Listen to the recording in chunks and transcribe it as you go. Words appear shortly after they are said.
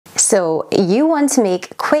So you want to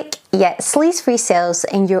make quick yet sleaze-free sales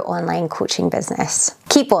in your online coaching business.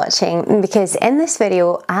 Keep watching because in this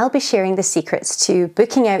video, I'll be sharing the secrets to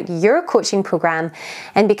booking out your coaching program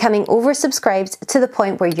and becoming oversubscribed to the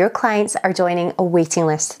point where your clients are joining a waiting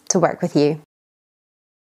list to work with you.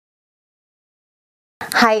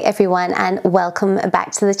 Hi everyone and welcome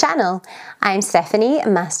back to the channel. I'm Stephanie,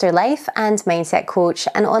 Master Life and Mindset Coach,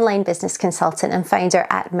 an online business consultant and founder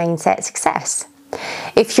at Mindset Success.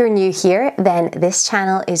 If you're new here, then this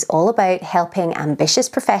channel is all about helping ambitious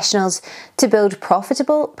professionals to build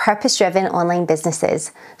profitable, purpose-driven online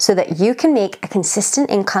businesses so that you can make a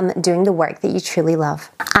consistent income doing the work that you truly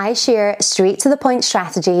love. I share straight to the point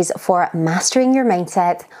strategies for mastering your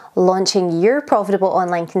mindset, launching your profitable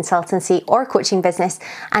online consultancy or coaching business,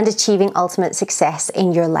 and achieving ultimate success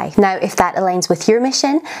in your life. Now, if that aligns with your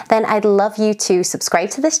mission, then I'd love you to subscribe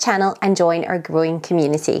to this channel and join our growing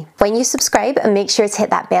community. When you subscribe, make sure to hit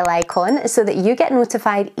that bell icon so that you get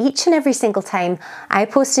notified each and every single time I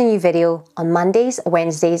post a new video on Mondays,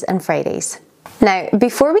 Wednesdays, and Fridays. Now,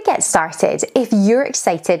 before we get started, if you're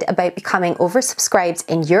excited about becoming oversubscribed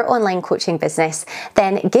in your online coaching business,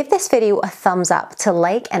 then give this video a thumbs up to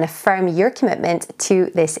like and affirm your commitment to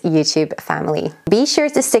this YouTube family. Be sure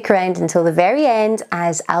to stick around until the very end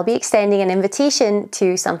as I'll be extending an invitation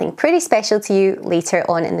to something pretty special to you later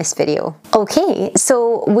on in this video. Okay,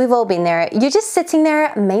 so we've all been there. You're just sitting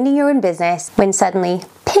there minding your own business when suddenly,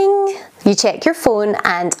 ping! You check your phone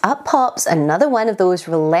and up pops another one of those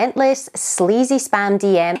relentless, sleazy spam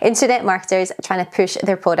DM internet marketers trying to push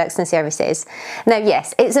their products and services. Now,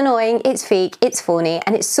 yes, it's annoying, it's fake, it's phony,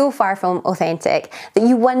 and it's so far from authentic that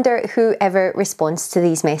you wonder who ever responds to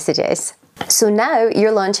these messages. So now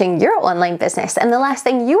you're launching your online business and the last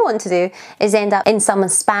thing you want to do is end up in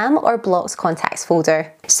someone's spam or blocked contacts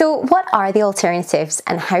folder. So what are the alternatives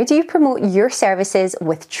and how do you promote your services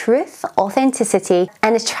with truth, authenticity,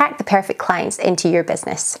 and attract the perfect clients into your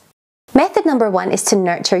business? Method number one is to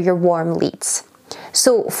nurture your warm leads.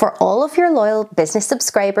 So for all of your loyal business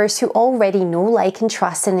subscribers who already know, like, and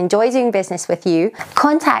trust and enjoy doing business with you,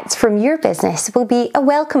 contacts from your business will be a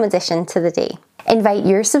welcome addition to the day. Invite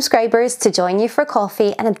your subscribers to join you for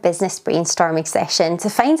coffee and a business brainstorming session to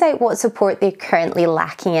find out what support they're currently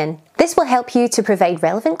lacking in. This will help you to provide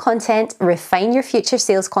relevant content, refine your future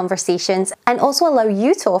sales conversations, and also allow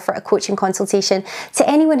you to offer a coaching consultation to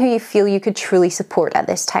anyone who you feel you could truly support at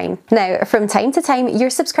this time. Now, from time to time, your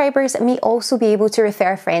subscribers may also be able to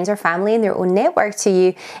refer friends or family in their own network to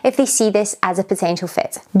you if they see this as a potential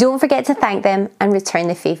fit. Don't forget to thank them and return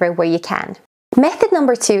the favour where you can. Method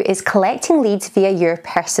number two is collecting leads via your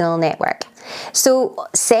personal network. So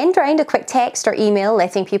send around a quick text or email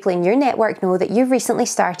letting people in your network know that you've recently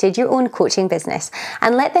started your own coaching business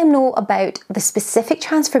and let them know about the specific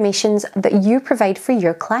transformations that you provide for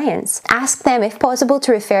your clients. Ask them if possible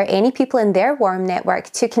to refer any people in their warm network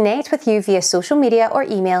to connect with you via social media or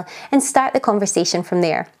email and start the conversation from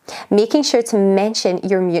there, making sure to mention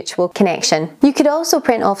your mutual connection. You could also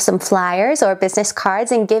print off some flyers or business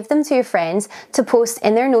cards and give them to your friends to post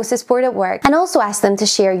in their notice board at work, and also ask them to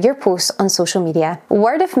share your posts on social media.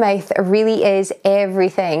 Word of mouth really is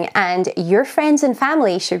everything, and your friends and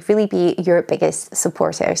family should really be your biggest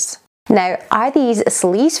supporters. Now, are these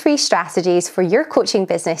sleaze-free strategies for your coaching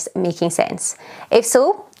business making sense? If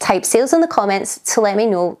so, type sales in the comments to let me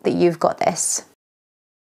know that you've got this.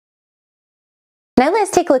 Now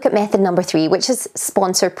let's take a look at method number three, which is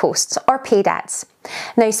sponsored posts or paid ads.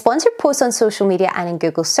 Now, sponsored posts on social media and in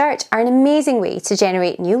Google search are an amazing way to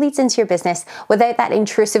generate new leads into your business without that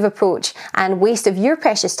intrusive approach and waste of your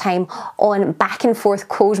precious time on back and forth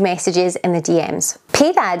cold messages in the DMs.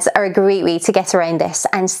 Paid ads are a great way to get around this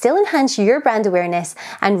and still enhance your brand awareness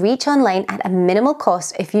and reach online at a minimal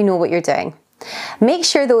cost if you know what you're doing. Make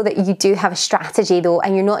sure though that you do have a strategy though,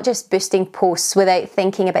 and you're not just boosting posts without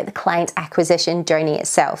thinking about the client acquisition journey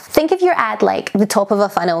itself. Think of your ad like the top of a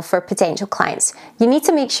funnel for potential clients. You need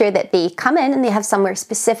to make sure that they come in and they have somewhere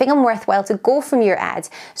specific and worthwhile to go from your ad.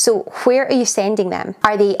 So where are you sending them?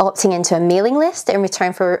 Are they opting into a mailing list in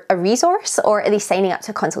return for a resource, or are they signing up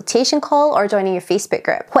to a consultation call or joining your Facebook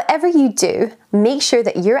group? Whatever you do, make sure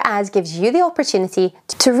that your ad gives you the opportunity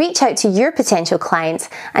to reach out to your potential clients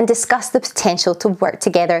and discuss the potential to work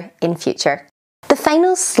together in future. The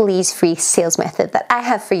final sleaze-free sales method that I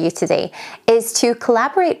have for you today is to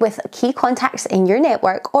collaborate with key contacts in your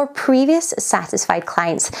network or previous satisfied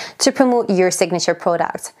clients to promote your signature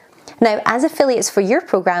product. Now, as affiliates for your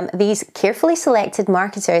program, these carefully selected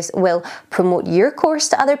marketers will promote your course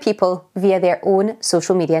to other people via their own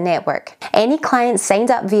social media network. Any clients signed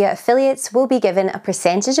up via affiliates will be given a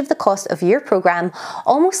percentage of the cost of your program,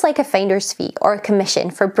 almost like a finder's fee or a commission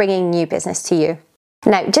for bringing new business to you.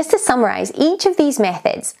 Now, just to summarise, each of these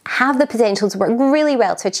methods have the potential to work really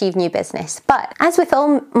well to achieve new business. But as with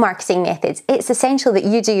all marketing methods, it's essential that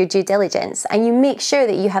you do your due diligence and you make sure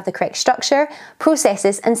that you have the correct structure,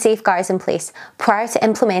 processes and safeguards in place prior to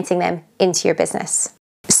implementing them into your business.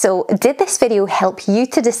 So, did this video help you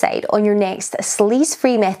to decide on your next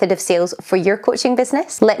sleaze-free method of sales for your coaching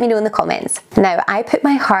business? Let me know in the comments. Now, I put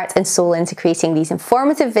my heart and soul into creating these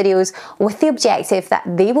informative videos with the objective that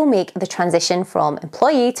they will make the transition from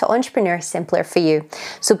employee to entrepreneur simpler for you.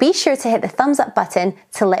 So be sure to hit the thumbs up button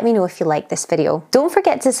to let me know if you like this video. Don't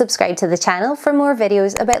forget to subscribe to the channel for more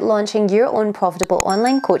videos about launching your own profitable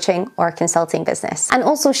online coaching or consulting business. And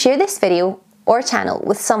also share this video or channel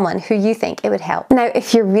with someone who you think it would help. Now,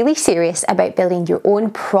 if you're really serious about building your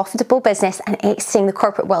own profitable business and exiting the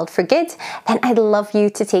corporate world for good, then I'd love you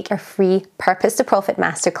to take our free Purpose to Profit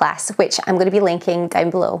Masterclass, which I'm going to be linking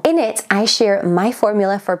down below. In it, I share my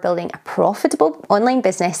formula for building a profitable online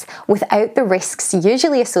business without the risks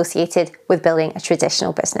usually associated with building a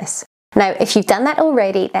traditional business. Now, if you've done that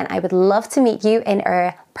already, then I would love to meet you in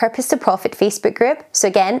our Purpose to Profit Facebook group. So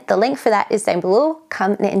again, the link for that is down below.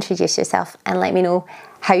 Come and introduce yourself and let me know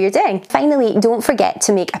how you're doing. Finally, don't forget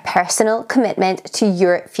to make a personal commitment to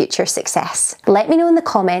your future success. Let me know in the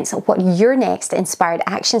comments what your next inspired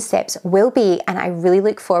action steps will be, and I really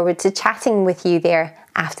look forward to chatting with you there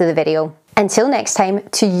after the video. Until next time,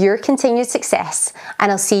 to your continued success,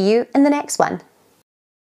 and I'll see you in the next one.